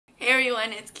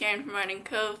everyone, it's Karen from Arden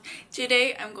Cove.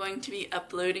 Today I'm going to be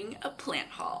uploading a plant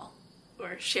haul,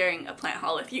 or sharing a plant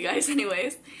haul with you guys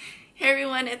anyways. Hey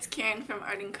everyone, it's Karen from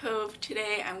Arden Cove.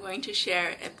 Today I'm going to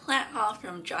share a plant haul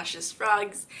from Josh's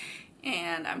Frogs,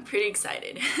 and I'm pretty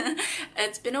excited.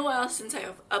 It's been a while since I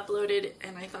have uploaded,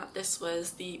 and I thought this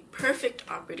was the perfect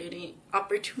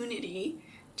opportunity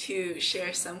to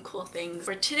share some cool things.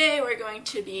 For today we're going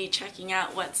to be checking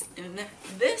out what's in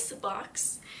this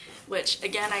box, which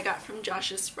again I got from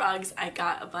Josh's Frogs. I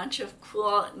got a bunch of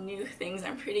cool new things.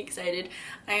 I'm pretty excited.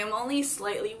 I am only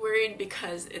slightly worried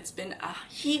because it's been a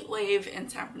heat wave in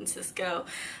San Francisco.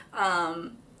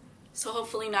 So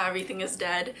hopefully not everything is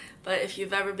dead, but if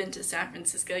you've ever been to San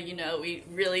Francisco, you know we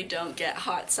really don't get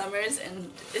hot summers,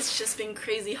 and it's just been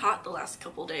crazy hot the last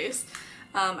couple days.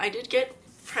 I did get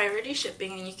priority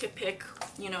shipping, and you could pick,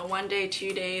 1 day,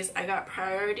 2 days. I got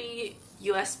priority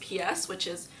USPS, which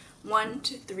is 1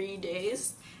 to 3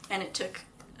 days, and it took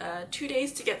 2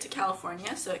 days to get to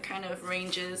California, so it kind of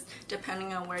ranges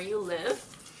depending on where you live.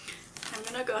 I'm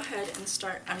gonna go ahead and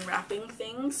start unwrapping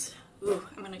things. Ooh,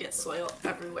 I'm gonna get soil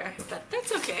everywhere, but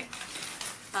that's okay.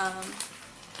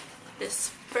 This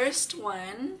first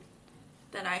one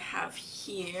that I have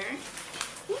here,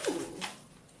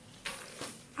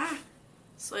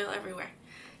 soil everywhere.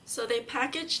 So they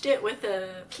packaged it with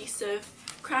a piece of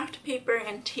craft paper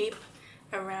and tape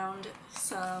around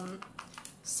some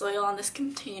soil on this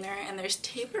container, and there's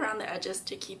tape around the edges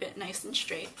to keep it nice and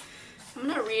straight. I'm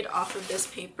gonna read off of this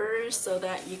paper so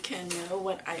that you can know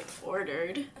what I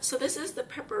ordered. So this is the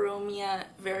Peperomia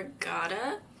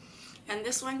variegata, and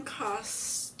this one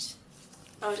cost,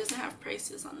 oh, it doesn't have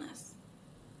prices on this.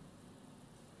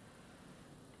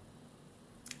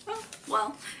 Oh,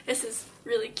 well, this is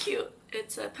really cute.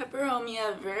 It's a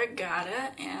Peperomia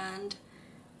variegata, and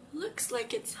looks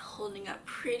like it's holding up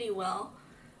pretty well.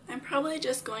 I'm probably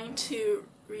just going to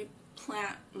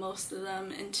replant most of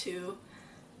them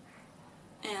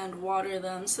and water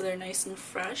them so they're nice and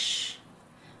fresh.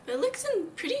 But it looks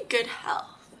in pretty good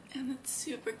health, and it's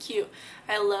super cute.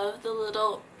 I love the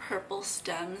little purple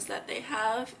stems that they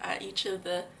have at each of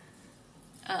the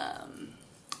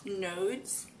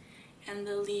nodes, and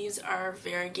the leaves are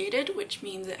variegated, which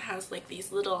means it has like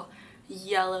these little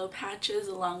yellow patches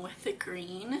along with the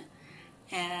green,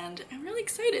 and I'm really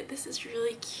excited. This is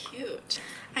really cute.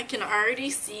 I can already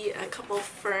see a couple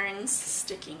ferns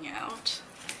sticking out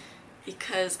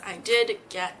because I did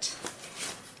get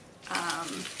a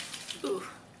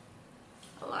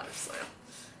lot of soil.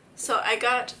 So I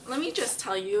got, let me just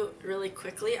tell you really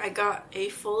quickly, I got a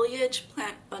foliage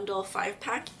plant bundle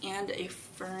 5-pack and a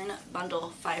fern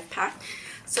bundle 5-pack.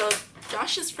 So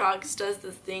Josh's Frogs does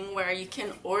this thing where you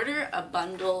can order a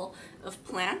bundle of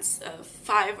plants, of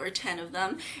 5 or 10 of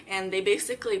them, and they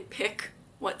basically pick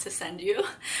what to send you.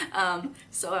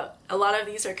 So a lot of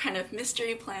these are kind of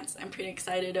mystery plants I'm pretty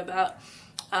excited about.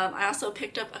 I also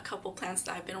picked up a couple plants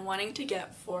that I've been wanting to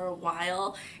get for a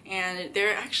while, and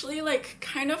they're actually like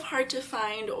kind of hard to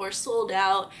find or sold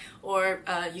out, or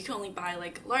you can only buy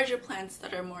like larger plants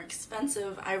that are more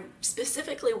expensive. I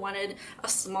specifically wanted a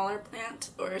smaller plant,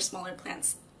 or smaller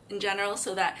plants in general,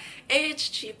 so that A, it's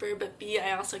cheaper, but B,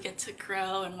 I also get to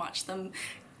grow and watch them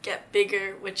get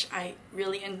bigger, which I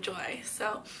really enjoy.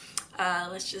 So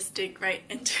let's just dig right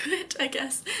into it, I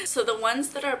guess. So the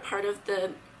ones that are part of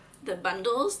the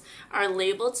bundles are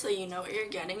labeled so you know what you're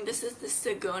getting. This is the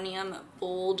Sigonium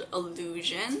Bold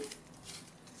Illusion.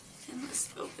 And let's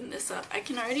open this up. I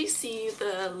can already see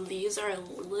the leaves are a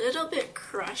little bit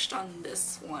crushed on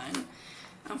this one.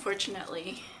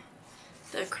 Unfortunately,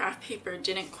 the craft paper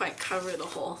didn't quite cover the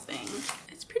whole thing.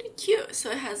 It's pretty cute.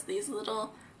 So it has these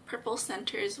little purple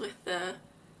centers with the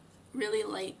really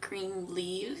light green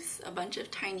leaves, a bunch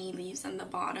of tiny leaves on the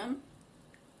bottom.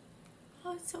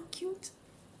 Oh, it's so cute.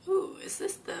 Ooh, is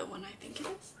this the one I think it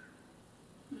is?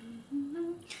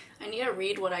 I need to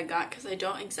read what I got because I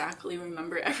don't exactly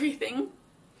remember everything.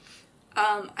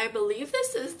 I believe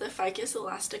this is the Ficus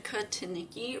elastica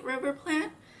Taniki rubber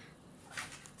plant.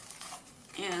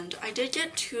 And I did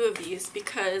get 2 of these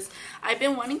because I've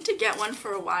been wanting to get one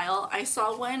for a while. I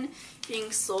saw one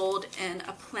being sold in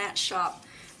a plant shop,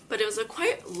 but it was a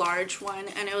quite large one,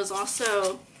 and it was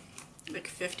also like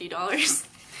 $50.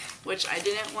 Which I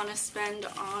didn't want to spend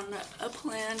on a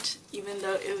plant, even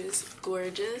though it was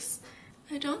gorgeous.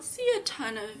 I don't see a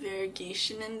ton of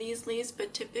variegation in these leaves,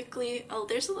 but typically, oh,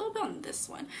 there's a little bit on this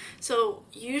one. So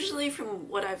usually from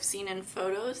what I've seen in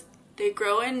photos, they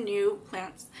grow in new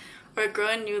plants, or grow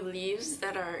in new leaves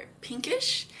that are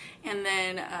pinkish, and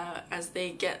then as they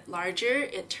get larger,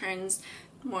 it turns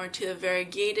more to a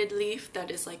variegated leaf that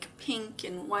is like pink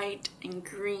and white and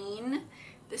green.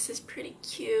 This is pretty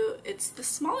cute. It's the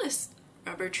smallest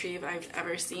rubber tree I've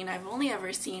ever seen. I've only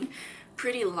ever seen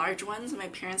pretty large ones. My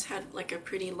parents had like a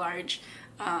pretty large,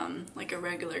 like a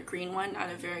regular green one,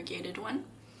 not a variegated one.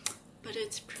 But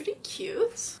it's pretty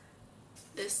cute.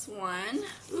 This one,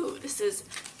 ooh, this is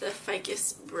the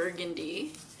Ficus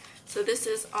burgundy. So this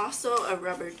is also a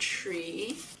rubber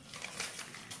tree,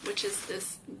 which is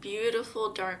this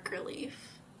beautiful darker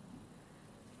leaf.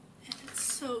 And it's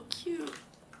so cute.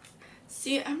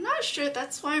 See, I'm not sure,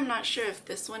 that's why I'm not sure if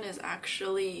this one is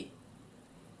actually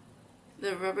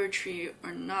the rubber tree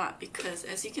or not, because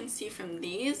as you can see from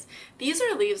these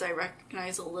are leaves I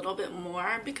recognize a little bit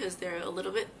more because they're a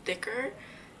little bit thicker.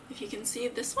 If you can see,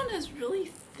 this one has really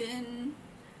thin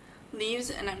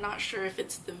leaves, and I'm not sure if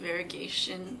it's the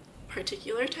variegation,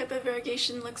 particular type of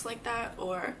variegation looks like that,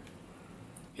 or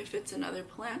if it's another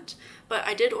plant. But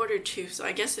I did order two, so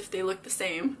I guess if they look the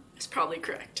same, it's probably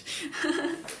correct.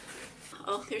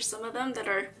 Oh, here's some of them that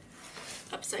are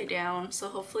upside down, so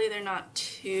hopefully they're not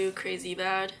too crazy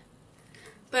bad.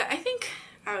 But I think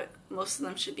most of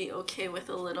them should be okay with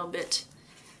a little bit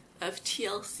of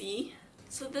TLC.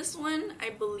 So this one,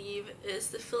 I believe, is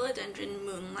the Philodendron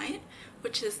Moonlight,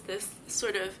 which is this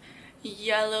sort of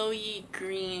yellowy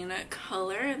green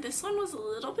color. This one was a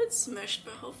little bit smushed,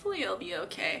 but hopefully it'll be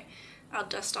okay. I'll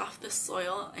dust off the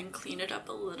soil and clean it up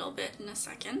a little bit in a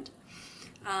second.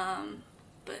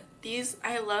 But these,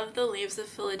 I love the leaves of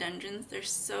philodendrons. They're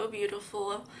so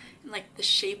beautiful, and like the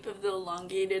shape of the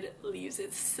elongated leaves,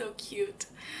 it's so cute.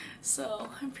 So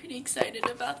I'm pretty excited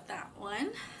about that one.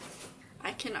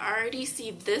 I can already see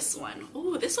this one.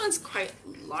 Ooh, this one's quite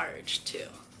large too.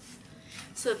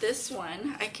 So this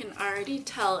one, I can already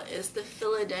tell is the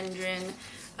Philodendron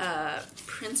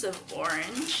Prince of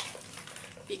Orange,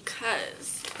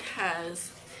 because it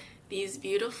has these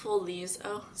beautiful leaves.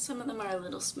 Oh, some of them are a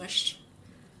little smushed.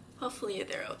 Hopefully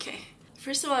they're okay.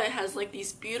 First of all, it has like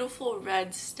these beautiful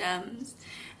red stems,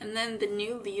 and then the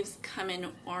new leaves come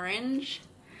in orange.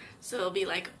 So it'll be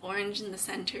like orange in the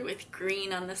center with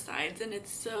green on the sides, and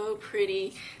it's so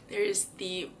pretty. There's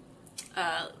the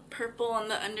purple on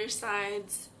the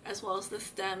undersides as well as the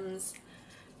stems,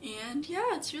 and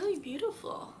yeah, it's really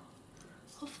beautiful.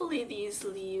 Hopefully these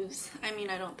leaves, I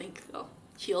mean, I don't think they'll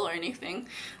heal or anything,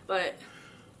 but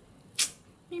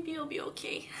maybe it'll be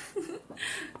okay.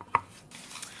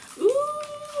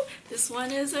 Ooh, this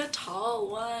one is a tall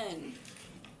one.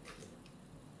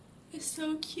 It's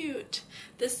so cute.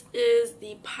 This is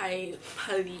the Pilea.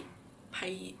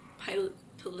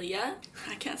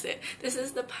 I can't say it. This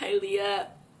is the Pilea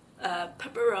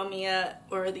peperomia,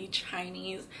 or the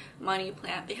Chinese money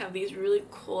plant. They have these really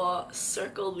cool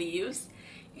circle leaves,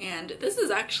 and this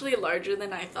is actually larger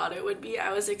than I thought it would be.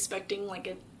 I was expecting like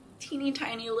a teeny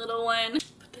tiny little one,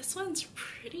 but this one's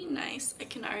pretty nice. I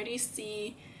can already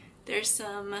see there's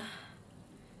some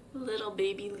little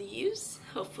baby leaves.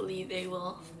 Hopefully they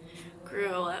will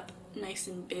grow up nice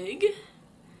and big.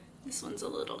 This one's a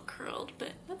little curled,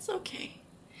 but that's okay.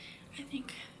 I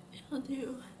think it'll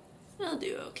do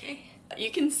okay. You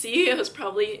can see it was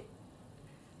probably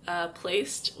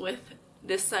placed with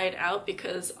this side out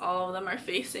because all of them are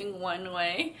facing one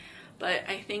way, but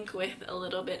I think with a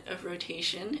little bit of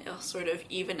rotation it'll sort of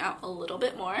even out a little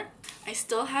bit more. I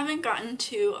still haven't gotten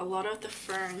to a lot of the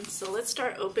ferns, so let's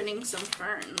start opening some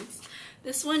ferns.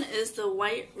 This one is the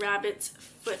White Rabbit's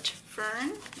Foot Fern.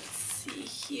 Let's see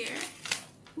here.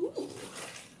 Ooh,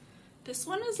 this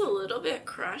one is a little bit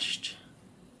crushed.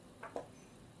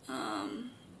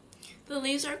 The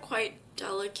leaves are quite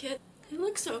delicate. It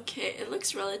looks okay. It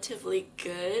looks relatively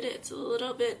good. It's a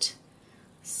little bit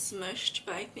smushed,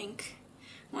 but I think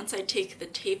once I take the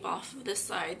tape off of the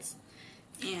sides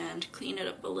and clean it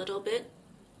up a little bit,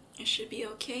 it should be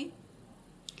okay.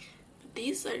 But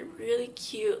these are really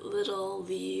cute little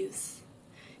leaves.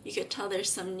 You could tell there's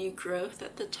some new growth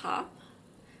at the top,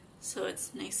 so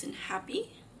it's nice and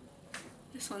happy.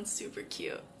 This one's super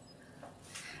cute.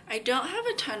 I don't have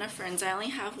a ton of ferns. I only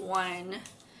have one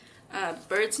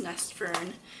bird's nest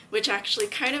fern, which actually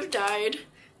kind of died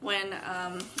when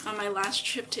on my last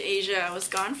trip to Asia. I was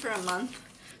gone for a month.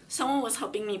 Someone was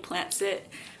helping me plant sit,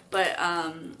 but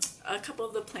a couple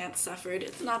of the plants suffered.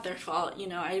 It's not their fault, you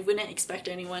know. I wouldn't expect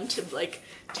anyone to like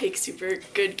take super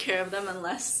good care of them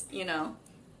unless, you know,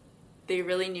 they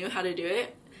really knew how to do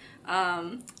it.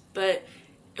 But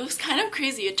it was kind of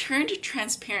crazy. It turned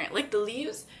transparent, like the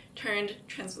leaves turned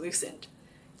translucent,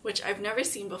 which I've never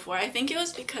seen before. I think it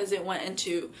was because it went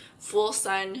into full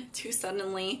sun too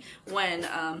suddenly when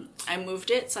I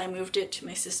moved it. So I moved it to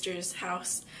my sister's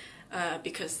house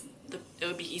because it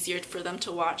would be easier for them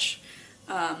to watch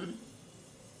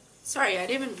Sorry, I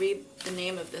didn't even read the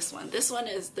name of this one. This one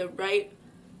is the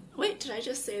wait, did I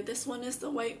just say this one is the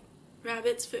white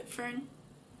rabbit's foot fern?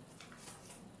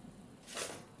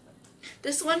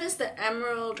 This one is the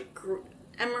emerald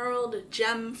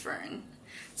gem fern.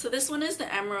 So this one is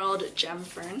the emerald gem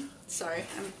fern. Sorry,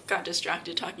 I got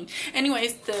distracted talking.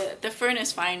 Anyways, the fern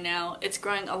is fine now. It's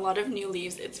growing a lot of new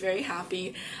leaves. It's very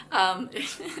happy.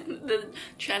 The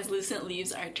translucent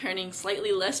leaves are turning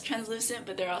slightly less translucent,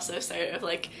 but they're also sort of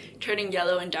like turning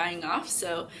yellow and dying off.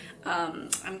 So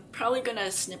I'm probably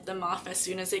gonna snip them off as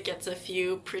soon as it gets a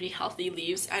few pretty healthy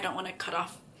leaves. I don't want to cut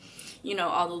off, you know,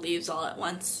 all the leaves all at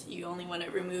once. You only want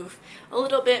to remove a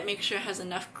little bit, make sure it has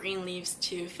enough green leaves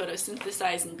to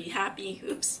photosynthesize and be happy.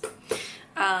 Oops.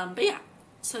 But yeah,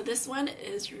 so this one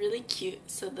is really cute.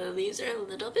 So the leaves are a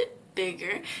little bit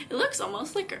bigger. It looks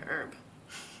almost like a herb.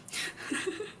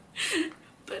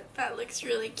 But that looks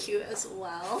really cute as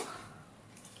well.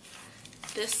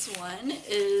 This one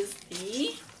is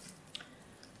the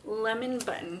lemon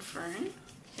button fern.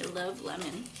 I love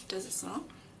lemon. Does it smell?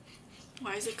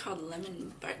 Why is it called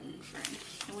lemon button fern?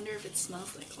 I wonder if it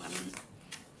smells like lemon.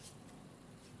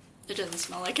 It doesn't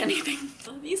smell like anything.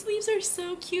 Oh, these leaves are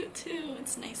so cute too.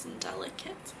 It's nice and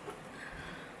delicate.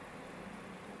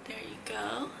 There you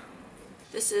go.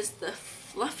 This is the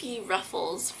fluffy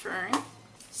ruffles fern.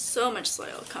 So much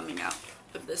soil coming out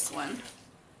of this one.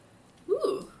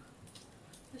 Ooh.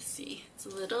 Let's see. It's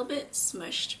a little bit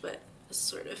smushed, but I'll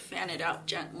sort of fan it out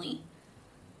gently.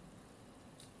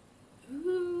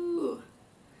 Ooh.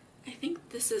 I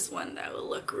think this is one that will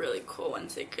look really cool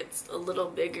once it gets a little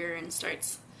bigger and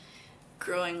starts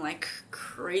growing like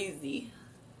crazy.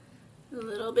 A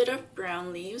little bit of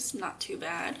brown leaves, not too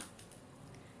bad.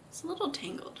 It's a little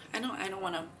tangled. I don't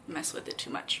want to mess with it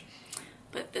too much,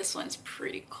 but this one's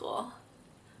pretty cool.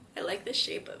 I like the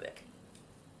shape of it.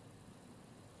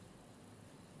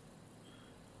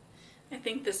 I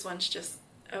think this one's just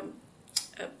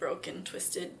a broken,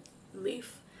 twisted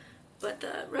leaf, but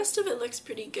the rest of it looks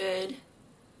pretty good.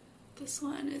 This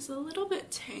one is a little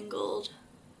bit tangled.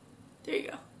 There you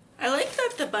go. I like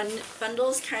that the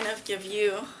bundles kind of give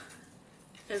you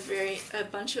a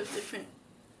bunch of different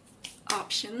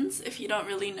options if you don't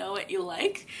really know what you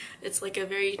like. It's like a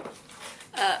very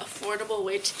affordable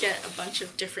way to get a bunch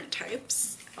of different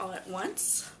types all at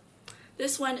once.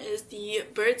 This one is the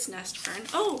bird's nest fern.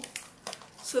 Oh,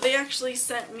 so they actually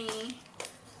sent me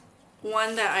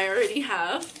one that I already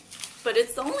have, but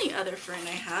it's the only other fern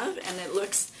I have, and it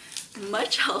looks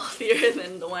much healthier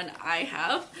than the one I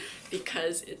have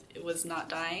because it was not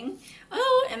dying.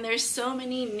 Oh, and there's so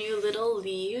many new little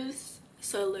leaves,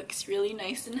 so it looks really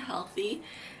nice and healthy.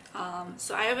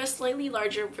 So I have a slightly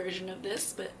larger version of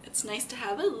this, but it's nice to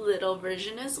have a little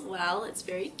version as well. It's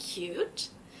very cute,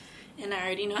 and I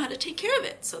already know how to take care of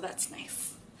it, so that's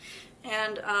nice.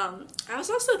 And I was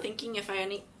also thinking if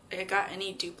I got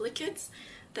any duplicates,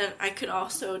 that I could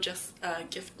also just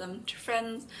gift them to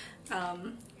friends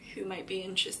who might be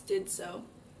interested. So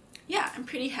yeah, I'm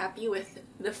pretty happy with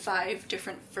the 5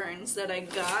 different ferns that I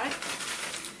got.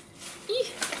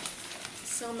 Eek.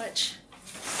 So much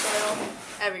soil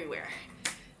everywhere,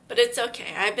 but it's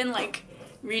okay. I've been like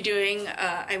redoing,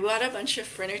 I bought a bunch of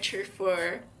furniture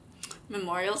for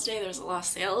Memorial's Day. There's a lot of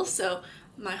sales, so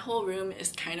my whole room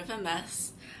is kind of a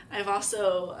mess. I've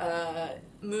also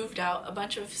moved out a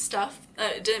bunch of stuff.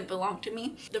 It didn't belong to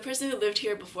me. The person who lived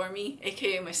here before me,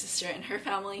 aka my sister and her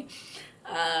family,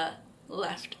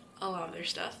 left a lot of their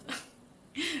stuff.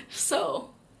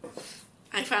 So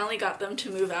I finally got them to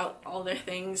move out all their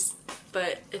things,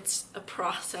 but it's a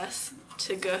process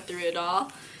to go through it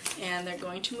all, and they're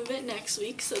going to move it next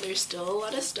week, so there's still a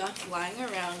lot of stuff lying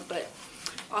around, but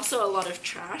also a lot of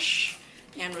trash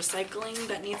and recycling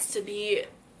that needs to be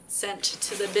sent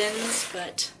to the bins,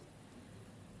 but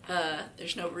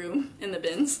there's no room in the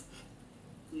bins.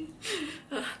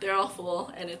 They're all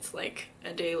full, and it's like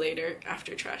a day later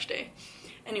after trash day.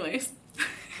 Anyways,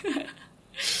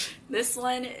 this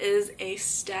one is a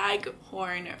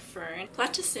staghorn fern,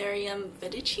 Platycerium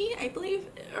vidici, I believe,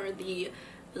 or the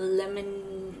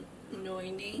lemanoine.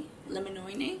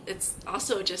 It's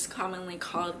also just commonly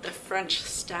called the French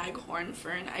staghorn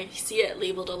fern. I see it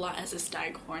labeled a lot as a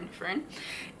staghorn fern,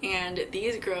 and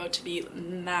these grow to be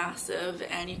massive,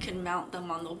 and you can mount them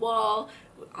on the wall,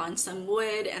 on some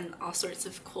wood, and all sorts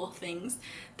of cool things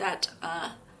that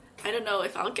I don't know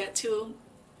if I'll get to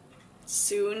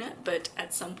soon, but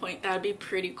at some point that would be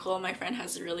pretty cool. My friend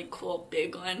has a really cool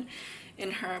big one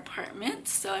in her apartment,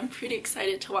 so I'm pretty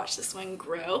excited to watch this one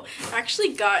grow. I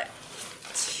actually got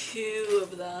 2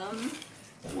 of them,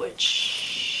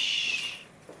 which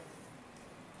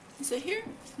is it here?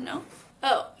 No.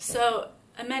 Oh, so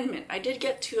amendment. I did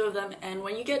get 2 of them, and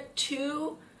when you get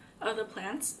 2 of the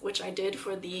plants, which I did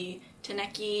for the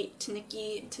Tineke,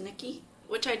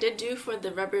 which I did do for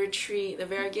the rubber tree, the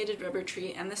variegated rubber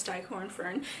tree, and the staghorn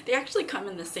fern, they actually come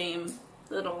in the same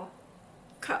little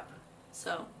cup.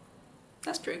 So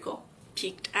that's pretty cool.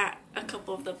 Peeked at a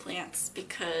couple of the plants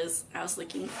because I was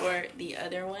looking for the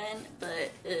other one,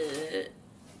 but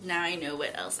now I know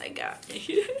what else I got.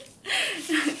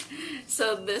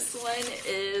 So this one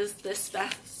is the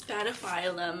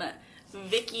Spathiphyllum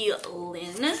Vicky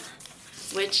Lynn,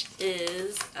 which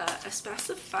is a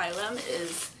spathiphyllum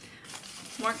is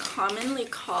more commonly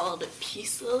called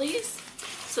peace lilies.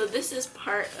 So this is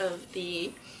part of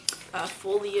the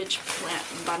foliage plant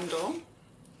bundle,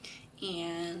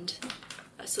 and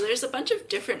so there's a bunch of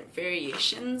different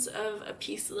variations of a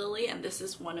peace lily, and this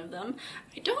is one of them.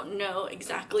 I don't know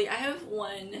exactly. I have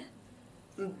one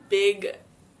big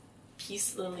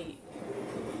peace lily.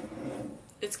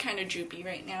 It's kind of droopy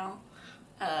right now,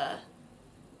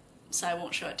 so I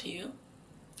won't show it to you.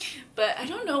 But I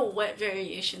don't know what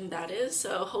variation that is,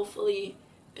 so hopefully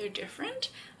they're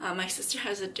different. My sister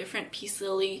has a different peace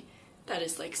lily that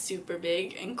is like super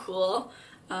big and cool,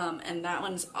 and that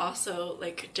one's also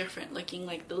like different looking.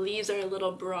 Like the leaves are a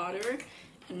little broader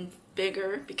and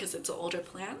bigger because it's an older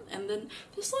plant, and then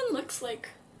this one looks like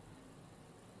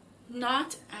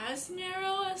not as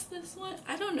narrow as this one.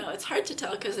 I don't know, it's hard to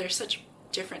tell because they're such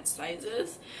different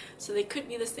sizes, so they could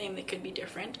be the same, they could be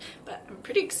different, but I'm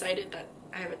pretty excited that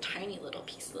I have a tiny little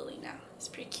peace lily now. It's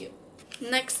pretty cute.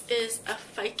 Next is a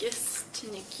Ficus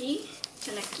Tineke.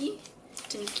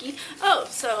 Oh,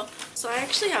 so I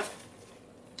actually have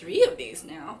 3 of these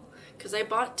now because I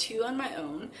bought 2 on my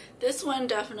own. This one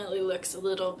definitely looks a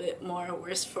little bit more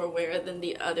worse for wear than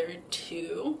the other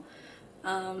 2,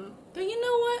 but you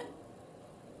know what?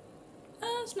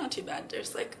 It's not too bad.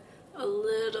 There's like a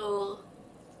little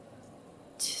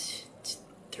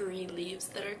 3 leaves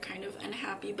that are kind of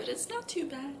unhappy, but it's not too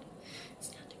bad. It's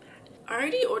not too bad. I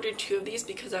already ordered 2 of these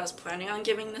because I was planning on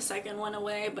giving the second one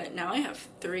away, but now I have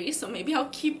 3, so maybe I'll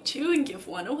keep 2 and give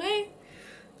 1 away.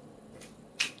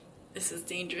 This is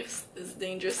dangerous. This is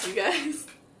dangerous, you guys.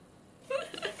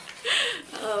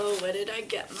 Oh, what did I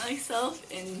get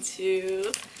myself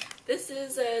into? This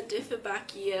is a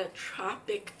Diffibacchia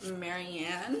Tropic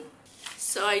Marianne.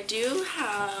 So I do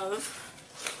have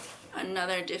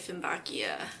another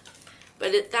Diffibacchia,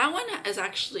 but that one is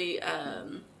actually, I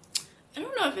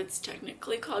don't know if it's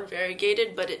technically called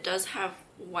variegated, but it does have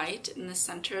white in the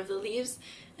center of the leaves,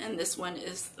 and this one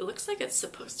is, it looks like it's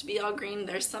supposed to be all green.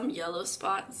 There's some yellow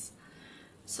spots,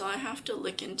 so I have to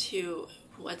look into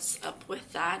what's up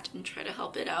with that and try to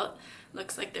help it out.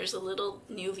 Looks like there's a little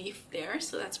new leaf there,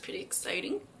 so that's pretty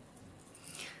exciting.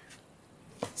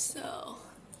 So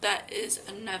that is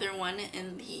another one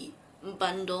in the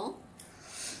bundle.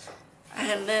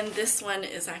 And then this one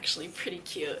is actually pretty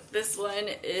cute. This one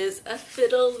is a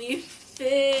fiddle leaf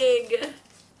fig,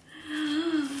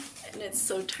 and it's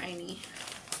so tiny.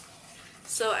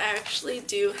 So I actually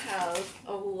do have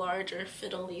a larger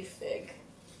fiddle leaf fig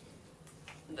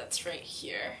that's right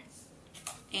here,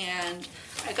 and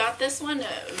I got this one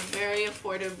very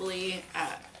affordably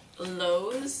at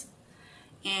Lowe's,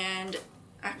 and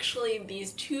actually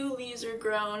these 2 leaves are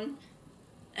grown,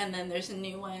 and then there's a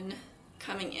new one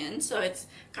coming in, so it's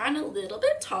gotten a little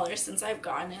bit taller since I've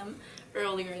gotten him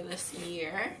earlier this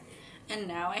year, and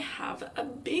now I have a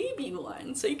baby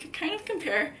one, so you can kind of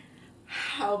compare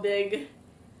how big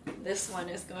this one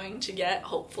is going to get,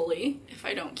 hopefully, if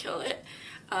I don't kill it.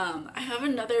 I have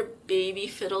another baby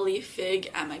fiddle leaf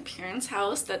fig at my parents'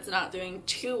 house that's not doing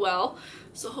too well,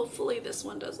 so hopefully this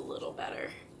one does a little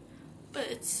better. But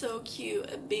it's so cute,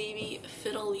 a baby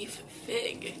fiddle leaf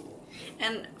fig,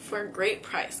 and for a great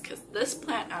price, because this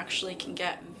plant actually can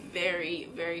get very,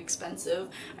 very expensive.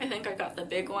 I think I got the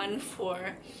big one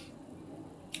for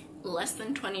less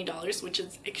than $20, which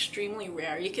is extremely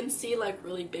rare. You can see like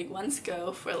really big ones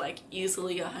go for like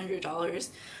easily $100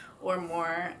 or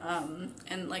more,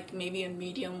 and like maybe a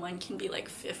medium one can be like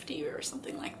 $50 or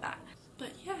something like that.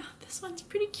 But yeah, this one's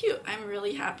pretty cute. I'm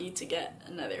really happy to get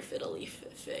another fiddle leaf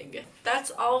fig. That's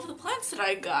all of the plants that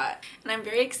I got, and I'm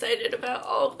very excited about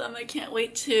all of them. I can't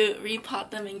wait to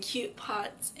repot them in cute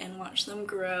pots and watch them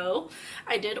grow.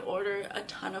 I did order a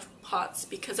ton of pots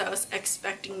because I was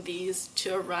expecting these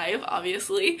to arrive,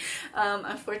 obviously.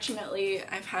 Unfortunately,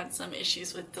 I've had some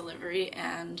issues with delivery,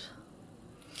 and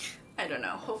I don't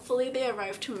know. Hopefully they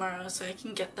arrive tomorrow so I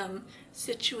can get them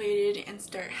situated and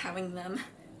start having them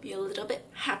be a little bit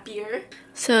happier.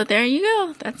 So there you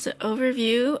go. That's an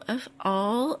overview of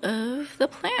all of the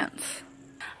plants.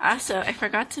 Also, I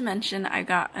forgot to mention I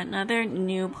got another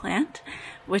new plant,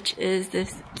 which is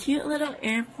this cute little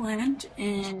air plant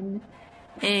in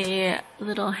a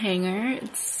little hanger.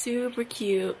 It's super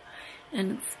cute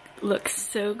and it looks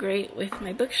so great with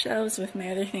my bookshelves, with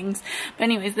my other things. But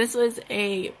anyways, this was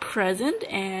a present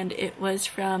and it was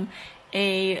from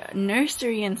a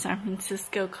nursery in San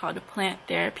Francisco called Plant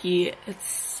Therapy. It's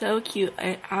so cute.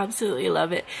 I absolutely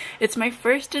love it. It's my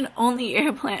first and only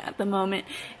air plant at the moment,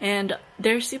 and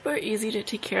they're super easy to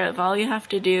take care of. All you have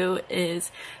to do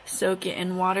is soak it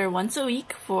in water once a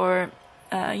week for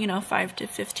 5 to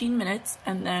 15 minutes,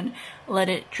 and then let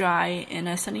it dry in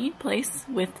a sunny place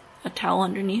with a towel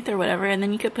underneath or whatever, and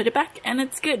then you could put it back and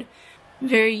it's good.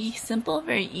 Very simple,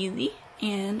 very easy,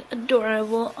 and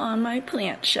adorable on my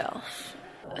plant shelf.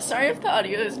 Sorry if the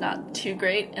audio is not too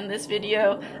great in this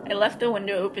video. I left the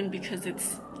window open because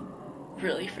it's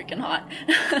really freaking hot.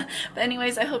 But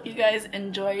anyways, I hope you guys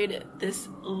enjoyed this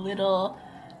little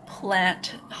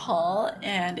plant haul,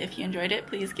 and if you enjoyed it,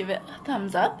 please give it a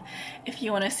thumbs up. If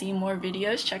you want to see more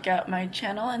videos, check out my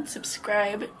channel and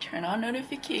subscribe, turn on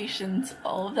notifications,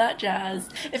 all of that jazz.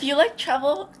 If you like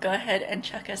travel, go ahead and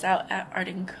check us out at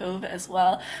Arden Cove as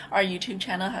well. Our YouTube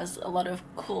channel has a lot of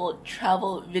cool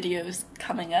travel videos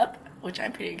coming up, which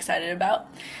I'm pretty excited about.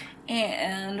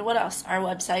 And what else? Our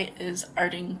website is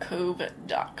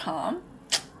ardencove.com.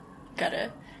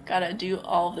 Gotta do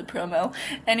all of the promo.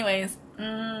 Anyways,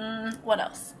 what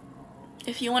else?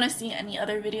 If you want to see any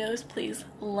other videos, please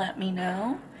let me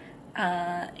know.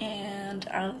 And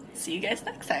I'll see you guys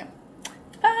next time.